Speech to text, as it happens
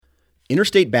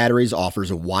Interstate Batteries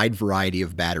offers a wide variety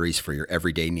of batteries for your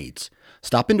everyday needs.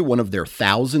 Stop into one of their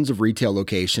thousands of retail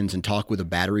locations and talk with a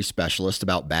battery specialist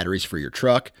about batteries for your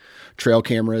truck, trail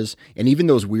cameras, and even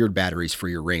those weird batteries for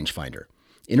your rangefinder.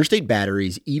 Interstate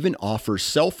Batteries even offers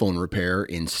cell phone repair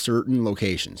in certain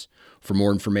locations. For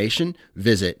more information,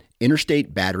 visit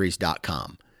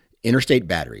interstatebatteries.com. Interstate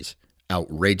Batteries,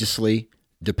 outrageously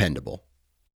dependable.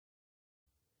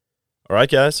 All right,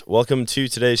 guys, welcome to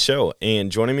today's show.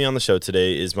 And joining me on the show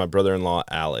today is my brother-in-law,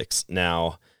 Alex.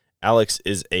 Now, Alex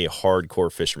is a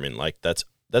hardcore fisherman. Like that's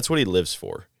what he lives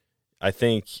for. I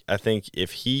think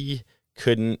if he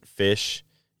couldn't fish,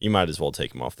 you might as well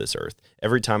take him off this earth.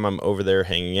 Every time I'm over there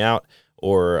hanging out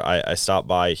or I stop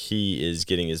by, he is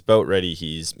getting his boat ready.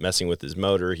 He's messing with his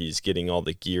motor. He's getting all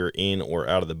the gear in or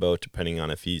out of the boat, depending on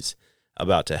if he's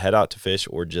about to head out to fish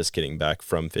or just getting back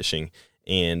from fishing.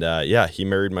 And he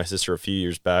married my sister a few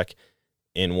years back.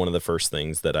 And one of the first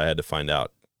things that I had to find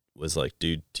out was like,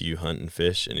 dude, do you hunt and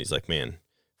fish? And he's like, man,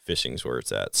 fishing's where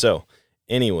it's at. So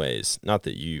anyways, not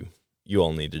that you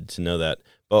all needed to know that,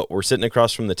 but we're sitting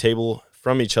across from the table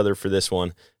from each other for this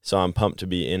one. So I'm pumped to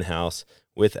be in-house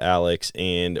with Alex,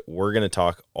 and we're going to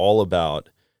talk all about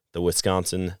the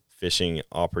Wisconsin fishing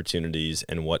opportunities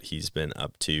and what he's been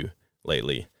up to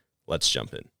lately. Let's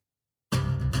jump in.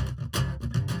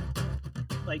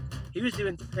 Like, he was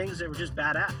doing things that were just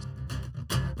badass.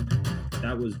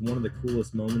 That was one of the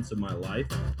coolest moments of my life.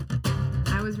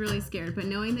 I was really scared, but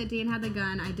knowing that Dan had the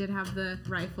gun, I did have the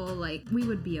rifle, like, we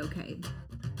would be okay.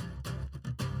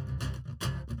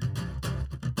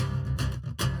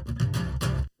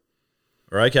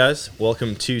 All right, guys,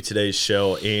 welcome to today's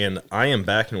show, and I am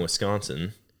back in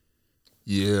Wisconsin.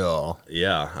 Yeah,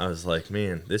 I was like,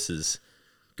 man, this is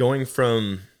going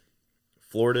from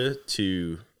Florida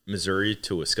to Missouri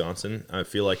to Wisconsin. I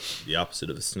feel like the opposite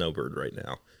of a snowbird right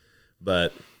now.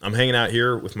 But I'm hanging out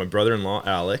here with my brother-in-law,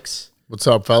 Alex. what's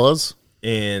up, fellas?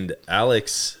 And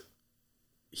Alex,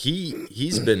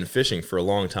 he's been fishing for a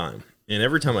long time. And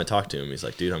every time I talk to him, he's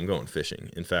like, dude, I'm going fishing.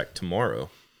 In fact, tomorrow,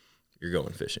 you're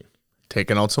going fishing.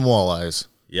 Taking out some walleyes.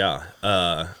 Yeah.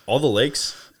 All the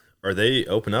lakes, are they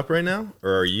open up right now?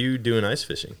 Or are you doing ice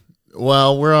fishing?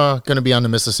 Well, we're going to be on the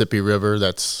Mississippi River.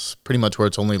 That's pretty much where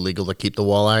it's only legal to keep the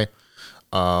walleye.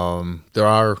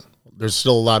 There's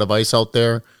still a lot of ice out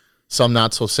there. Some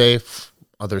not so safe,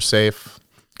 others safe.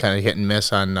 Kind of hit and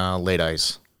miss on late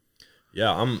ice.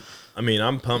 Yeah,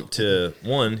 I'm pumped to,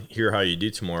 one, hear how you do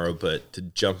tomorrow, but to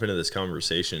jump into this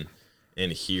conversation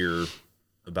and hear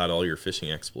about all your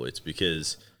fishing exploits,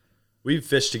 because we've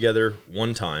fished together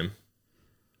one time,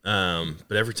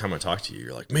 but every time I talk to you,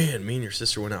 you're like, man, me and your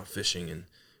sister went out fishing, and,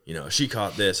 you know, she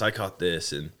caught this, I caught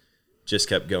this, and just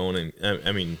kept going.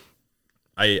 And,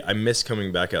 I miss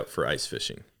coming back up for ice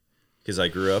fishing, because I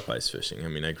grew up ice fishing.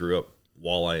 I grew up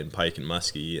walleye and pike and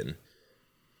muskie, and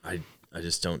I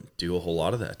just don't do a whole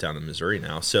lot of that down in Missouri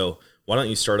now. So why don't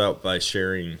you start out by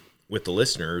sharing with the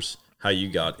listeners how you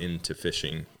got into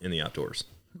fishing in the outdoors?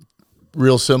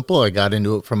 Real simple. I got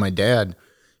into it from my dad.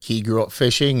 He grew up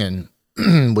fishing and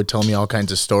would tell me all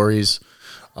kinds of stories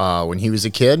when he was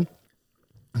a kid.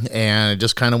 And it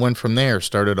just kind of went from there.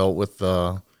 Started out with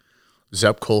the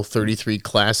Zepco 33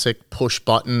 Classic push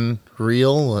button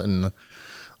reel and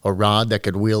a rod that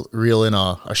could reel in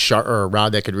a shark, or a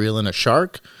rod that could reel in a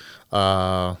shark,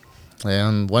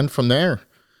 and went from there.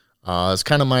 It's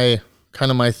kind of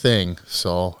my thing.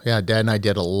 So yeah, Dad and I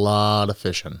did a lot of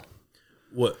fishing.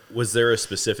 What was there a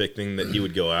specific thing that he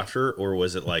would go after, or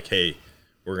was it like, hey,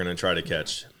 we're gonna try to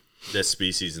catch this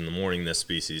species in the morning, this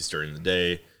species during the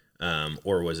day,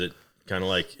 or was it kind of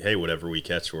like, hey, whatever we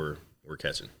catch, we're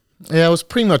catching? Yeah, it was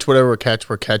pretty much whatever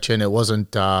we're catching. It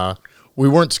wasn't. We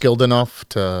weren't skilled enough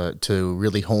to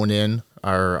really hone in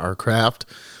our craft,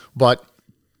 but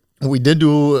we did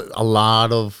do a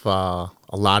lot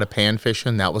of pan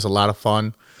fishing. That was a lot of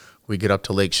fun. We get up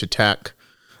to Lake Chetek,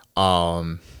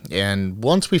 and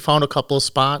once we found a couple of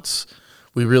spots,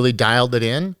 we really dialed it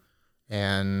in.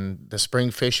 And the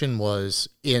spring fishing was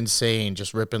insane,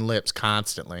 just ripping lips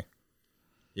constantly.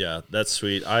 Yeah, that's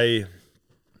sweet. I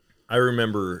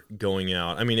remember going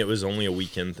out. It was only a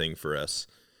weekend thing for us,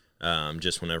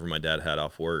 just whenever my dad had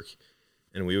off work,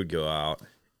 and we would go out,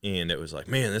 and it was like,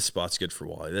 man, this spot's good for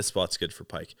walleye. This spot's good for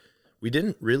pike. We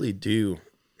didn't really do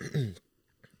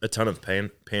a ton of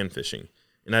pan fishing,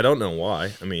 and I don't know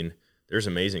why. There's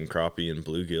amazing crappie and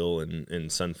bluegill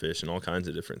and sunfish and all kinds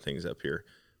of different things up here,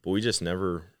 but we just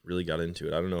never really got into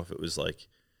it. I don't know if it was like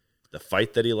the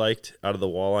fight that he liked out of the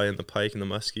walleye and the pike and the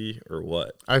muskie, or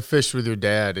what? I fished with your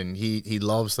dad, and he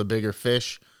loves the bigger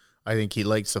fish. I think he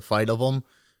likes the fight of them.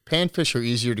 Panfish are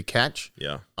easier to catch.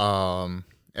 Yeah.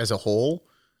 as a whole,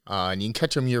 and you can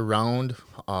catch them year round.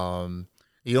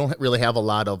 You don't really have a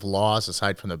lot of laws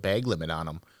aside from the bag limit on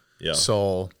them. Yeah.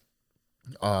 So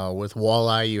with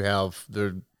walleye,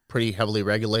 they're pretty heavily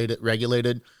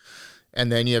regulated. And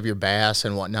then you have your bass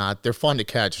and whatnot. They're fun to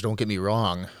catch, don't get me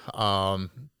wrong.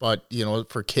 But,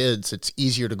 for kids, it's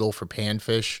easier to go for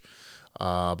panfish.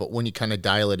 But when you kind of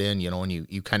dial it in, and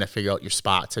you kind of figure out your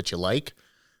spots that you like,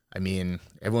 I mean,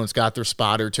 everyone's got their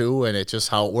spot or two, and it's just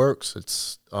how it works.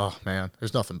 It's, oh, man,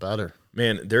 there's nothing better.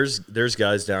 Man, there's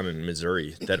guys down in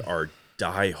Missouri that are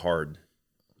diehard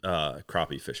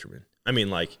crappie fishermen. I mean,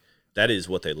 like, that is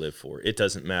what they live for. It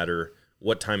doesn't matter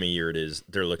what time of year it is.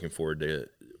 They're looking forward to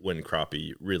when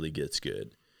crappie really gets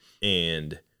good.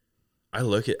 And I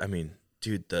mean,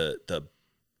 dude, the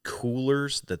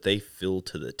coolers that they fill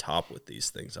to the top with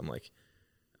these things, I'm like,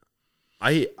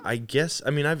 I guess, I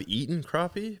mean, I've eaten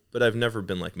crappie, but I've never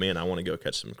been like, man, I want to go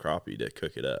catch some crappie to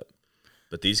cook it up.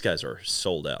 But these guys are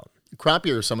sold out.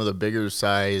 Crappie are some of the bigger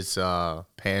size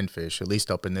panfish, at least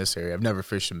up in this area. I've never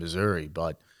fished in Missouri,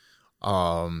 but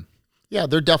yeah,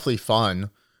 they're definitely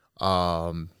fun.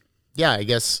 Yeah,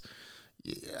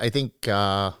 I think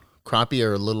crappie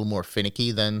are a little more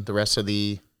finicky than the rest of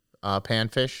the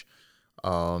panfish.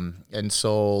 And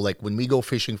so, like, when we go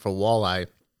fishing for walleye,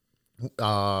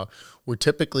 we're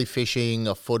typically fishing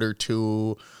a foot or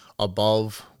two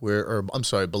below where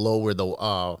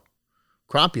the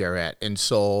crappie are at. And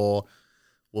so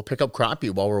we'll pick up crappie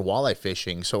while we're walleye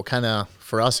fishing. So kind of,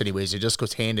 for us anyways, it just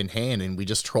goes hand in hand, and we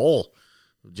just troll.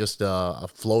 Just a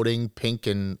floating pink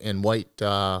and white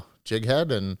jig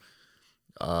head and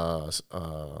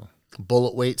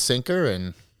bullet weight sinker,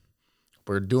 and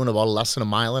we're doing about less than a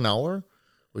mile an hour.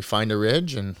 We find a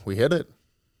ridge and we hit it.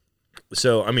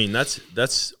 So, I mean,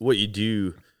 that's what you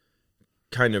do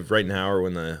kind of right now, or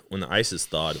when the ice is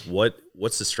thawed.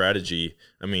 What's the strategy?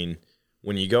 I mean,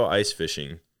 when you go ice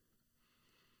fishing,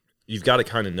 you've got to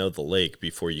kind of know the lake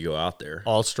before you go out there.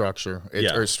 All structure.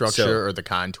 Or structure or the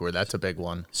contour. That's a big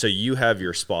one. So you have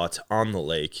your spots on the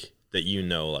lake that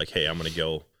like, hey, I'm going to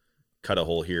go cut a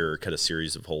hole here or cut a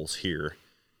series of holes here.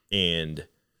 And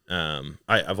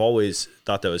I've always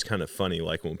thought that was kind of funny,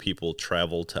 like when people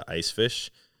travel to ice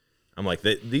fish. I'm like,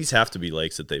 these have to be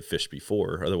lakes that they've fished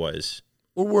before. Otherwise...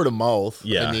 Or word of mouth.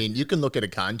 Yeah. I mean, you can look at a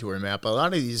contour map. A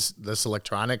lot of this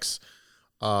electronics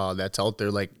that's out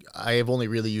there, like, I have only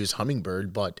really used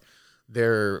Humminbird, but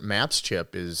their maps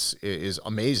chip is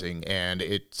amazing. And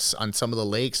it's on some of the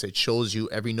lakes, it shows you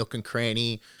every nook and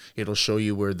cranny. It'll show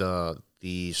you where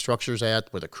the structure's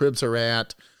at, where the cribs are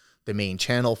at, the main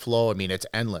channel flow. I mean, it's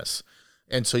endless.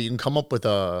 And so you can come up with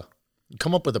a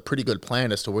pretty good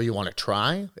plan as to where you want to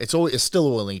try. It's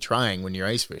still only trying when you're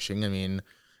ice fishing. I mean,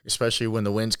 especially when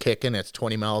the wind's kicking, it's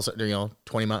 20 miles,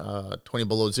 20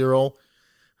 below zero.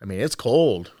 I mean, it's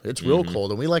cold. It's real cold.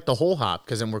 And we like the hole hop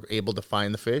because then we're able to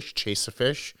find the fish, chase the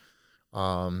fish.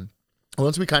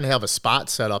 Once we kind of have a spot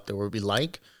set up that we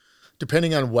like,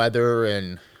 depending on weather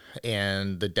and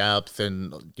the depth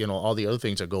and, all the other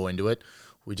things that go into it,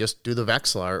 we just do the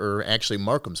Vexilar, or actually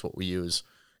Markham's what we use,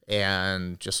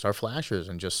 and just our flashers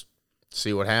and just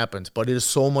see what happens. But it is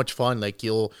so much fun. Like,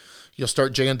 you'll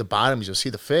start jigging at the bottom, you'll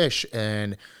see the fish,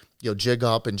 and you'll jig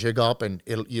up, and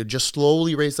you just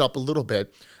slowly raise up a little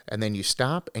bit, and then you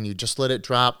stop and you just let it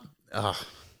drop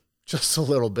just a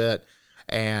little bit,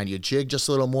 and you jig just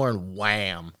a little more, and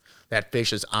wham, that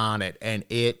fish is on it. And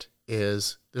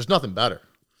there's nothing better.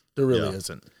 There really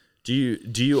isn't. Do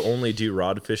you only do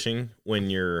rod fishing when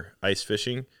you're ice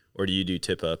fishing, or do you do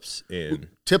tip ups and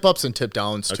tip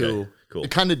downs too? Okay, cool.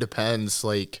 It kind of depends.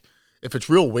 Like, if it's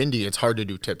real windy, it's hard to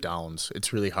do tip downs.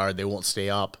 It's really hard. They won't stay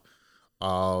up.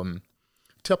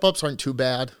 Tip ups aren't too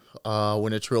bad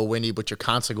when it's real windy, but you're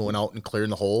constantly going out and clearing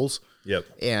the holes. Yep.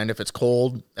 And if it's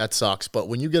cold, that sucks. But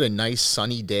when you get a nice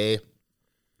sunny day,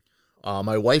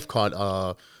 my wife caught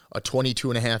a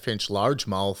 22.5-inch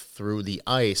largemouth through the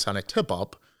ice on a tip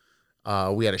up.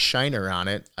 We had a shiner on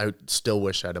it. I still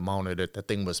wish I'd have mounted it. That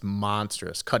thing was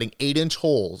monstrous, cutting 8-inch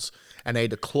holes, and I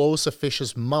had to close a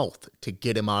fish's mouth to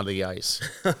get him out of the ice.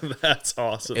 That's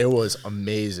awesome. It was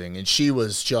amazing. And she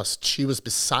was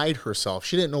beside herself.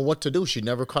 She didn't know what to do. She'd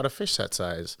never caught a fish that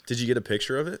size. Did you get a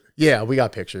picture of it? Yeah, we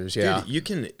got pictures. Yeah.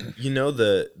 Dude,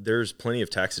 there's plenty of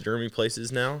taxidermy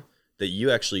places now that you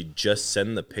actually just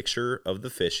send the picture of the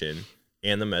fish in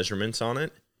and the measurements on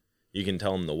it. You can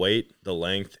tell them the weight, the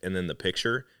length, and then the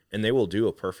picture, and they will do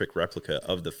a perfect replica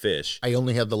of the fish. I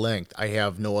only have the length. I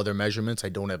have no other measurements. I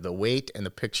don't have the weight, and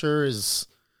the picture is,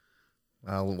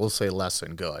 we'll say, less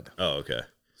than good. Oh, okay.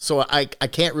 So I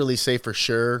can't really say for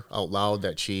sure out loud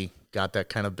that she got that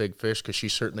kind of big fish, because she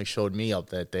certainly showed me up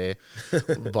that day.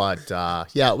 But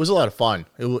yeah, it was a lot of fun.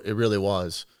 It really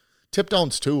was. Tip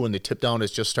downs too, when the tip down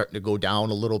is just starting to go down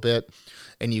a little bit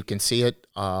and you can see it,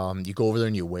 you go over there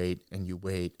and you wait and you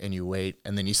wait and you wait,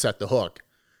 and then you set the hook.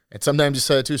 And sometimes you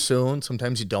set it too soon,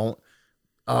 sometimes you don't.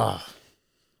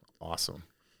 Awesome.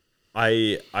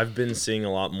 I've been seeing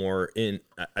a lot more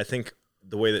I think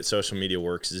the way that social media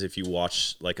works is if you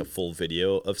watch like a full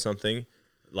video of something,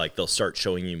 like they'll start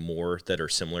showing you more that are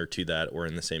similar to that or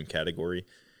in the same category.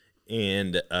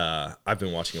 And I've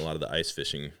been watching a lot of the ice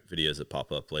fishing videos that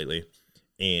pop up lately,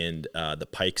 and the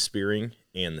pike spearing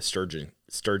and the sturgeon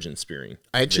spearing.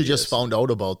 I actually videos. just found out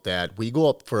about that. We go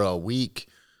up for a week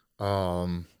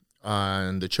on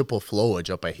the Chippewa Flowage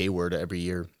up by Hayward every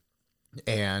year.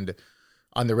 And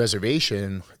on the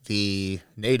reservation, the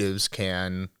natives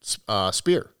can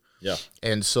spear. Yeah.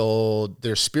 And so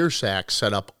there's spear sacks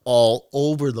set up all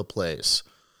over the place.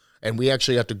 And we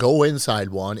actually have to go inside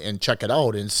one and check it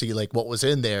out and see like what was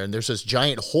in there. And there's this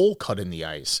giant hole cut in the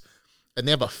ice. And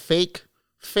they have a fake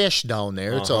fish down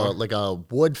there. It's like a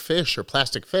wood fish or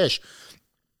plastic fish.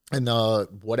 And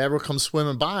whatever comes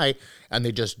swimming by, and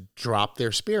they just drop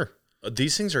their spear.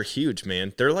 These things are huge,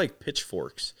 man. They're like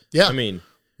pitchforks. Yeah. I mean,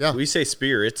 yeah. We say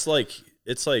spear. It's like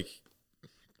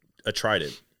a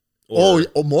trident. Oh,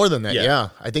 more than that. Yeah. Yeah.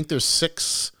 I think there's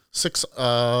six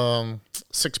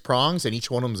prongs, and each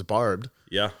one of them is barbed.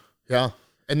 Yeah. Yeah.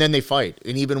 And then they fight.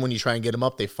 And even when you try and get them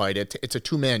up, they fight. It's a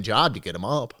 2-man job to get them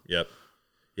up. Yep.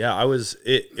 Yeah, it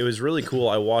was really cool.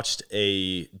 I watched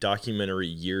a documentary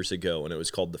years ago, and it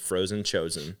was called The Frozen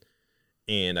Chosen,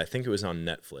 and I think it was on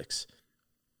Netflix.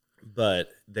 But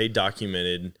they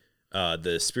documented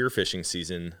the spearfishing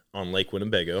season on Lake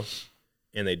Winnebago,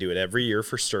 and they do it every year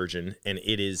for sturgeon, and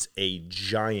it is a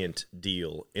giant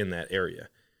deal in that area.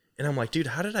 And I'm like, dude,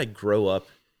 how did I grow up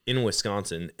in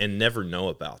Wisconsin and never know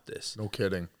about this? No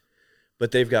kidding.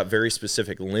 But they've got very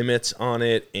specific limits on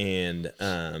it, and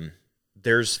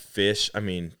there's fish. I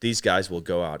mean, these guys will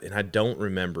go out, and I don't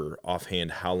remember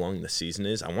offhand how long the season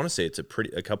is. I want to say it's a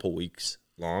couple weeks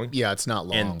long. Yeah, it's not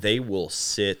long. And they will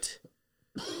sit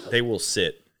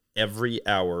every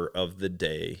hour of the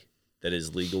day that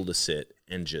is legal to sit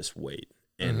and just wait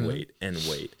and wait and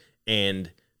wait.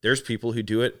 And there's people who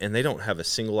do it and they don't have a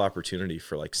single opportunity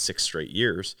for like 6 straight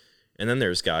years. And then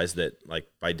there's guys that like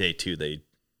by day 2, they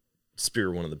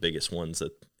spear one of the biggest ones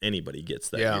that anybody gets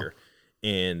that year.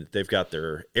 And they've got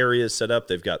their areas set up.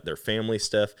 They've got their family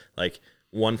stuff. Like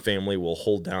one family will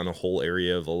hold down a whole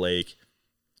area of a lake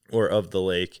or of the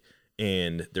lake.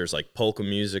 And there's like polka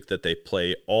music that they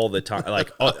play all the time, like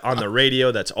on the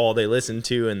radio. That's all they listen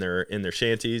to in their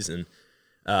shanties. And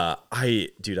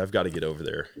I've got to get over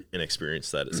there and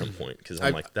experience that at some point, because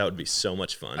I'm like, that would be so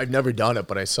much fun. I've never done it,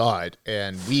 but I saw it,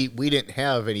 and we didn't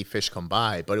have any fish come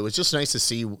by, but it was just nice to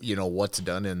see what's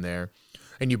done in there.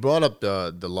 And you brought up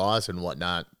the laws and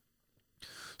whatnot.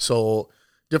 So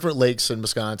different lakes in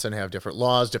Wisconsin have different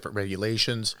laws, different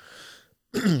regulations.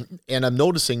 And I'm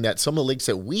noticing that some of the lakes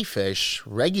that we fish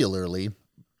regularly,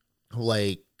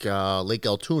 like Lake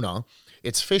Altoona,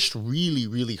 it's fished really,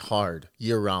 really hard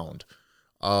year-round.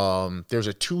 There's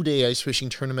a 2-day ice fishing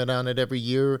tournament on it every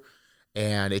year,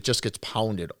 and it just gets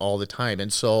pounded all the time.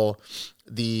 And so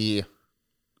the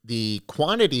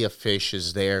quantity of fish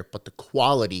is there, but the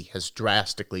quality has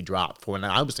drastically dropped from when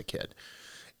I was a kid.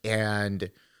 And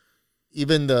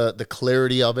even the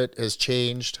clarity of it has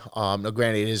changed. Now,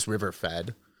 granted, it is river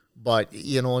fed, but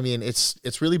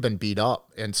it's really been beat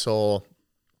up. And so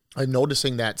I'm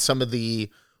noticing that some of the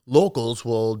locals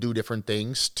will do different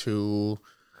things to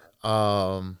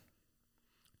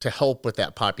help with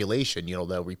that population.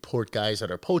 They'll report guys that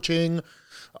are poaching.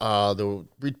 They'll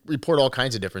report all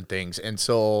kinds of different things. And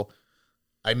so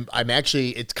I'm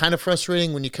actually, it's kind of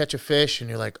frustrating when you catch a fish and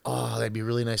you're like, oh, that'd be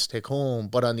really nice to take home.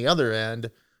 But on the other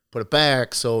end, put it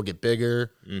back so it'll get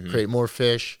bigger, create more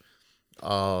fish.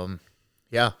 I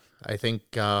think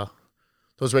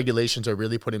those regulations are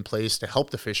really put in place to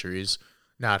help the fisheries,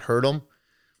 not hurt them.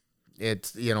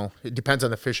 It depends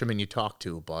on the fisherman you talk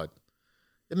to, but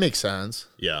it makes sense.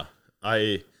 Yeah.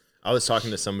 I was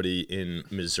talking to somebody in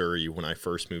Missouri when I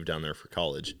first moved down there for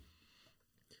college,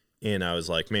 and I was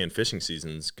like, man, fishing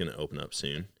season's going to open up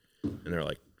soon. And they're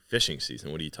like, fishing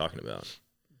season? What are you talking about?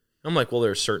 I'm like, well, there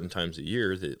are certain times of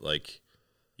year that, like,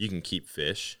 you can keep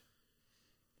fish,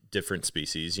 different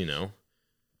species, They're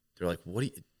like,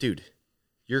 dude,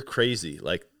 you're crazy.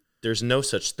 Like, there's no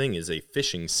such thing as a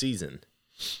fishing season.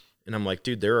 And I'm like,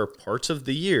 dude, there are parts of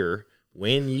the year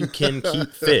when you can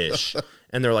keep fish.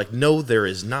 And they're like, no, there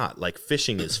is not. Like,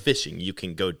 fishing is fishing. You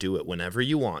can go do it whenever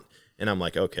you want. And I'm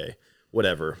like, okay,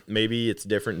 whatever. Maybe it's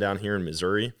different down here in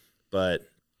Missouri, but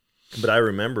I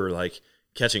remember like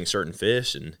catching certain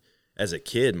fish, and as a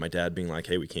kid, my dad being like,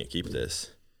 "Hey, we can't keep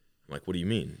this." I'm like, "What do you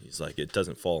mean?" He's like, "It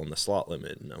doesn't fall in the slot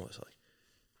limit." And I was like,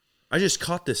 "I just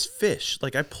caught this fish.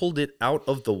 Like, I pulled it out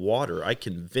of the water. I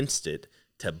convinced it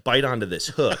to bite onto this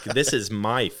hook. This is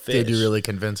my fish." Did you really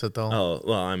convince it though? Oh,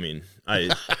 well, I mean, I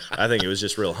think it was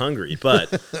just real hungry,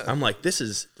 but I'm like, this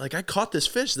is like, I caught this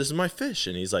fish. This is my fish.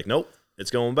 And he's like, "Nope,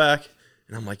 it's going back."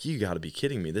 And I'm like, you got to be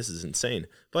kidding me. This is insane.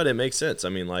 But it makes sense. I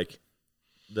mean, like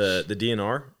the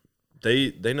DNR,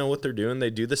 they know what they're doing. They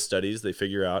do the studies. They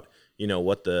figure out, you know,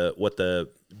 what the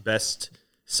best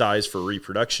size for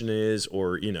reproduction is,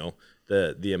 or, you know,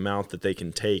 the amount that they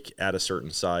can take at a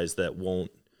certain size that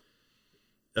won't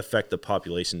affect the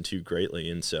population too greatly.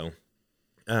 And so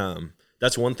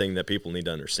that's one thing that people need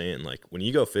to understand. Like, when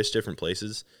you go fish different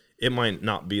places, it might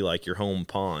not be like your home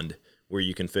pond where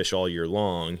you can fish all year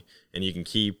long and you can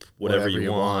keep whatever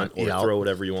you want or throw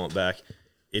whatever you want back.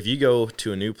 If you go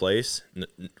to a new place,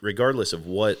 regardless of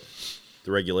what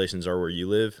the regulations are where you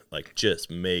live, like,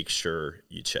 just make sure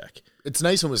you check. It's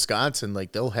nice in Wisconsin.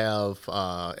 Like, they'll have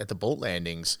at the boat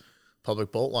landings,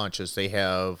 public boat launches, they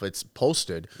have, it's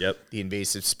posted. Yep. The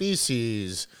invasive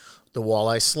species, the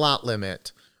walleye slot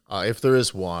limit, if there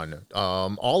is one,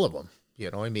 all of them.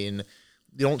 You know, I mean,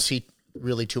 you don't see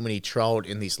really too many trout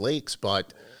in these lakes,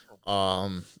 but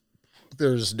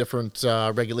there's different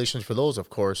regulations for those, of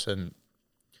course. And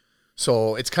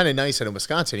so it's kind of nice that in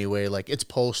Wisconsin anyway, like, it's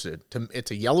posted.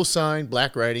 It's a yellow sign,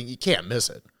 black writing. You can't miss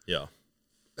it. Yeah.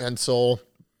 And so,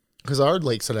 because there are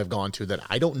lakes that I've gone to that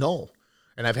I don't know,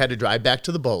 and I've had to drive back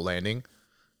to the boat landing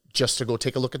just to go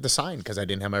take a look at the sign because I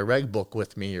didn't have my reg book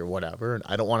with me or whatever, and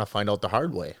I don't want to find out the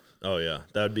hard way. Oh yeah,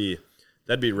 that'd be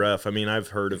rough. I mean, I've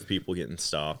heard of people getting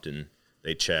stopped and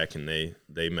they check and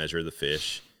they measure the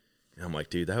fish, and I'm like,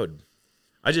 dude,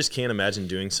 I just can't imagine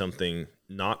doing something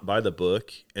not by the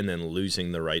book and then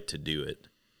losing the right to do it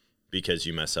because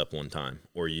you mess up one time,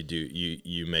 or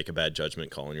you make a bad judgment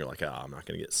call and you're like, I'm not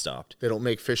going to get stopped. They don't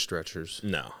make fish stretchers.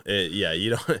 No.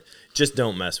 You don't, just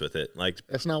don't mess with it. Like,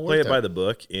 it's not worth play it. it by the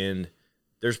book, and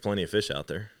there's plenty of fish out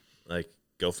there. Like,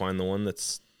 go find the one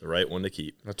that's the right one to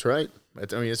keep. That's right.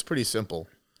 I mean, it's pretty simple.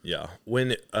 Yeah.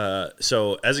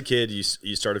 So as a kid, you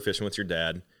started fishing with your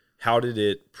dad. How did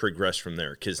it progress from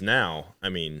there? Because now, I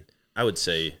mean, I would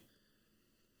say,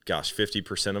 gosh,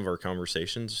 50% of our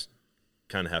conversations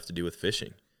kind of have to do with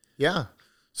fishing. Yeah.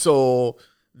 So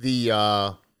the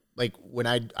like when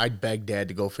I'd beg Dad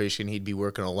to go fishing, he'd be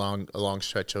working a long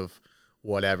stretch of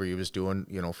whatever he was doing,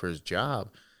 you know, for his job,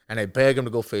 and I'd beg him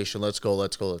to go fishing. Let's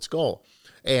go.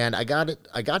 And I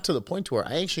got to the point where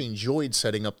I actually enjoyed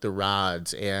setting up the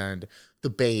rods and the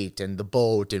bait and the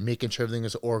boat and making sure everything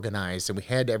was organized and we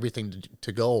had everything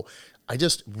to go. I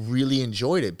just really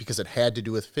enjoyed it because it had to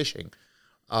do with fishing.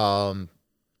 And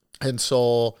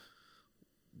so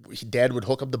Dad would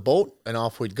hook up the boat and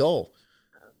off we'd go.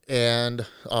 And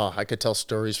I could tell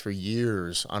stories for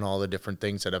years on all the different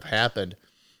things that have happened.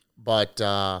 But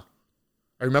I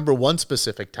remember one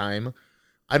specific time.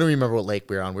 I don't remember what lake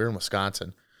we were on. We were in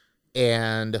Wisconsin.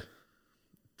 And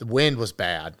the wind was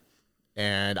bad.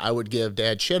 And I would give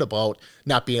Dad shit about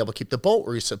not being able to keep the boat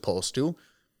where he's supposed to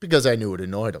because I knew it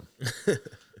annoyed him.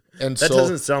 And that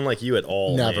doesn't sound like you at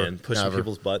all, never, man. Pushing never.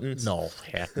 people's buttons. No,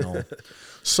 heck no.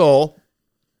 So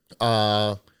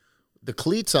the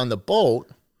cleats on the boat,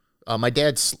 my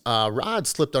dad's rod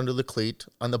slipped under the cleat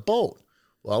on the boat.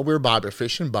 Well, we're bobber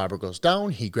fishing. Bobber goes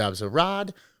down. He grabs a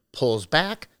rod, pulls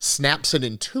back, snaps it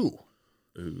in two.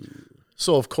 Ooh.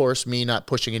 So, of course, me not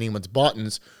pushing anyone's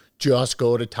buttons, just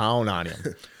go to town on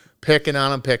him. picking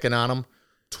on him.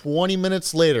 20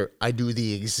 minutes later, I do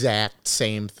the exact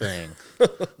same thing.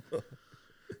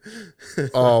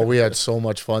 Oh, we had so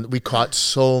much fun. We caught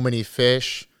so many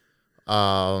fish.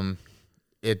 I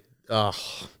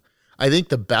think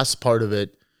the best part of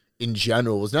it in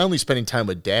general was not only spending time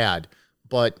with Dad,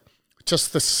 but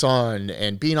just the sun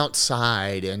and being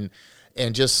outside and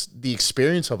just the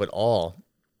experience of it all.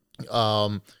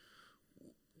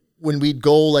 When we'd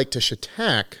go like to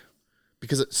Chautauqua,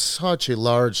 because it's such a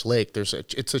large lake,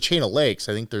 it's a chain of lakes.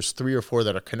 I think there's 3 or 4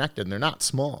 that are connected, and they're not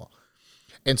small.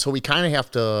 And so we kind of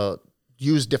have to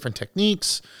use different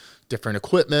techniques, different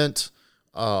equipment.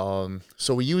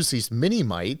 So we use these mini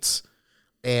mites,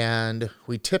 and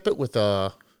we tip it with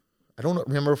I don't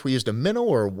remember if we used a minnow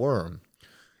or a worm.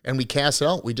 And we cast it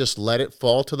out. We just let it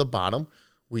fall to the bottom.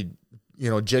 We,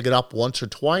 jig it up once or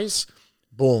twice.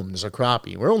 Boom, there's a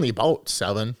crappie. We're only about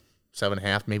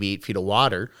 7.5, maybe 8 feet of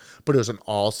water, but it was an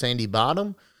all sandy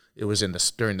bottom. It was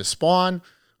during the spawn.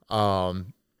 Lots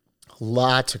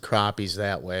of crappies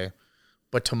that way.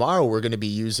 But tomorrow we're going to be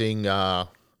using a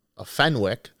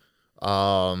Fenwick.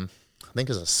 I think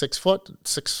it's a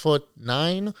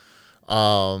 6'9",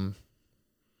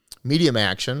 medium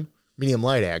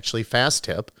light actually, fast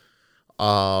tip.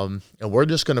 And we're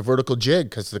just going to vertical jig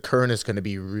because the current is going to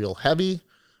be real heavy.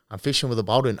 I'm fishing with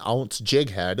about an ounce jig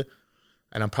head,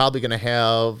 and I'm probably going to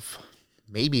have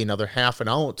maybe another half an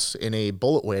ounce in a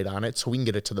bullet weight on it so we can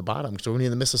get it to the bottom because we're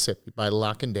in the Mississippi by the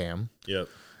Lock and Dam. Yep.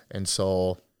 And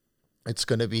so it's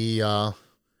going to be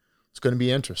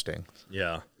interesting.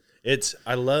 Yeah.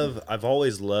 I've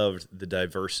always loved the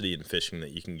diversity in fishing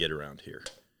that you can get around here.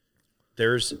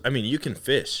 You can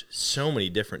fish so many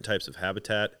different types of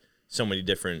habitat, so many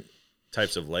different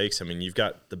types of lakes. I mean, you've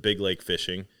got the big lake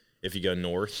fishing. If you go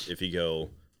north, if you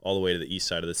go all the way to the east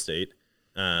side of the state,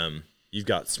 you've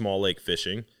got small lake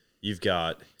fishing. You've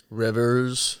got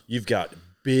rivers. You've got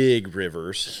big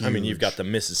rivers. Huge. I mean, you've got the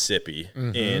Mississippi.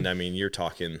 And, I mean, you're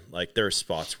talking, like, there are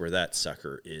spots where that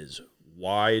sucker is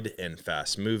wide and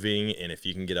fast moving. And if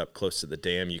you can get up close to the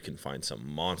dam, you can find some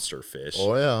monster fish.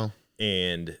 Oh, yeah.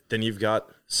 And then you've got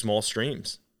small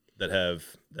streams that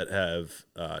have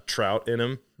trout in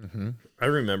them. Mm-hmm. I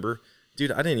remember,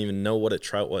 dude, I didn't even know what a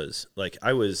trout was. Like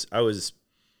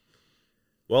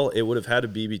well, it would have had to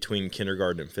be between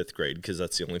kindergarten and 5th grade because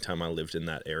that's the only time I lived in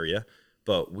that area.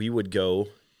 But we would go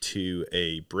to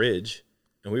a bridge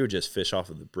and we would just fish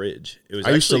off of the bridge. I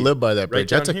used to live by that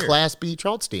bridge. That's a here. Class B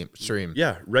trout stream.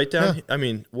 Yeah, right down. Yeah. I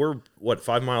mean, we're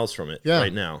 5 miles from it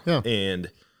right now. Yeah.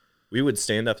 And we would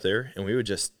stand up there and we would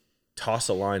just toss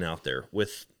a line out there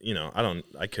with,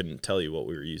 I couldn't tell you what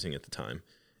we were using at the time.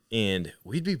 And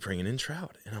we'd be bringing in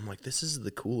trout. And I'm like, this is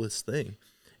the coolest thing.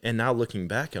 And now looking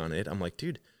back on it, I'm like,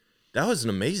 dude, that was an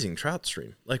amazing trout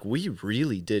stream. Like, we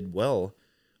really did well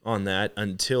on that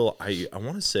until I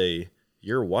want to say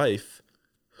your wife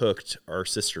hooked our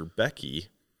sister Becky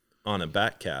on a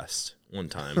back cast one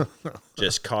time.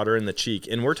 Just caught her in the cheek.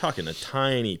 And we're talking a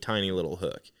tiny, tiny little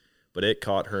hook. But it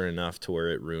caught her enough to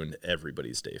where it ruined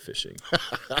everybody's day fishing.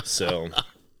 So,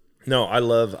 no, I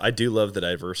do love the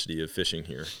diversity of fishing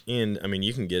here. And, I mean,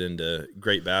 you can get into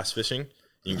great bass fishing.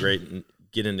 You can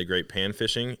get into great pan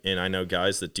fishing. And I know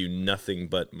guys that do nothing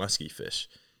but muskie fish.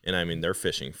 And, I mean, they're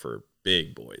fishing for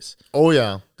big boys. Oh,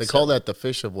 yeah. They call that the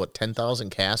fish of, 10,000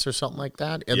 casts or something like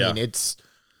that? I mean,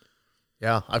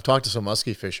 I've talked to some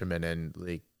muskie fishermen,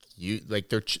 and,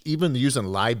 they're even using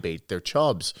live bait. They're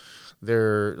chubs.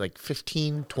 They're like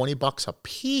 $15-20 a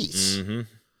piece. Mm-hmm.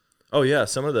 Oh yeah,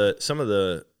 some of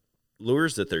the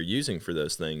lures that they're using for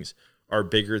those things are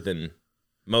bigger than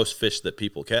most fish that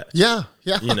people catch. Yeah.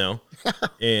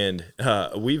 And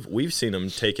we've seen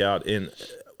them take out in.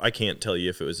 I can't tell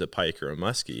you if it was a pike or a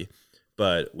muskie,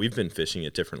 but we've been fishing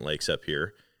at different lakes up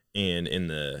here, and in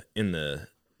the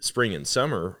spring and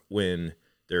summer when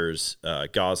there's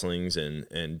goslings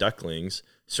and ducklings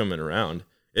swimming around.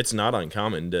 It's not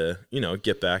uncommon to,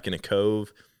 get back in a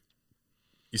cove.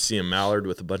 You see a mallard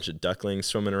with a bunch of ducklings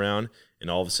swimming around, and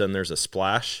all of a sudden there's a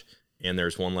splash, and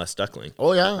there's one less duckling.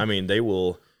 Oh yeah. I mean,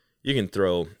 you can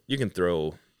throw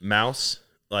mouse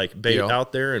like bait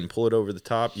out there and pull it over the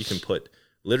top. You can put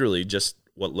literally just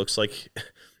what looks like,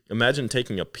 imagine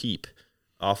taking a peep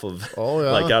off of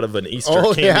out of an Easter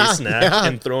candy snack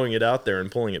and throwing it out there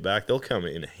and pulling it back. They'll come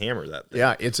and hammer that thing.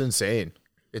 Yeah, it's insane.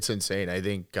 I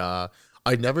think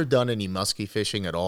I've never done any muskie fishing at all.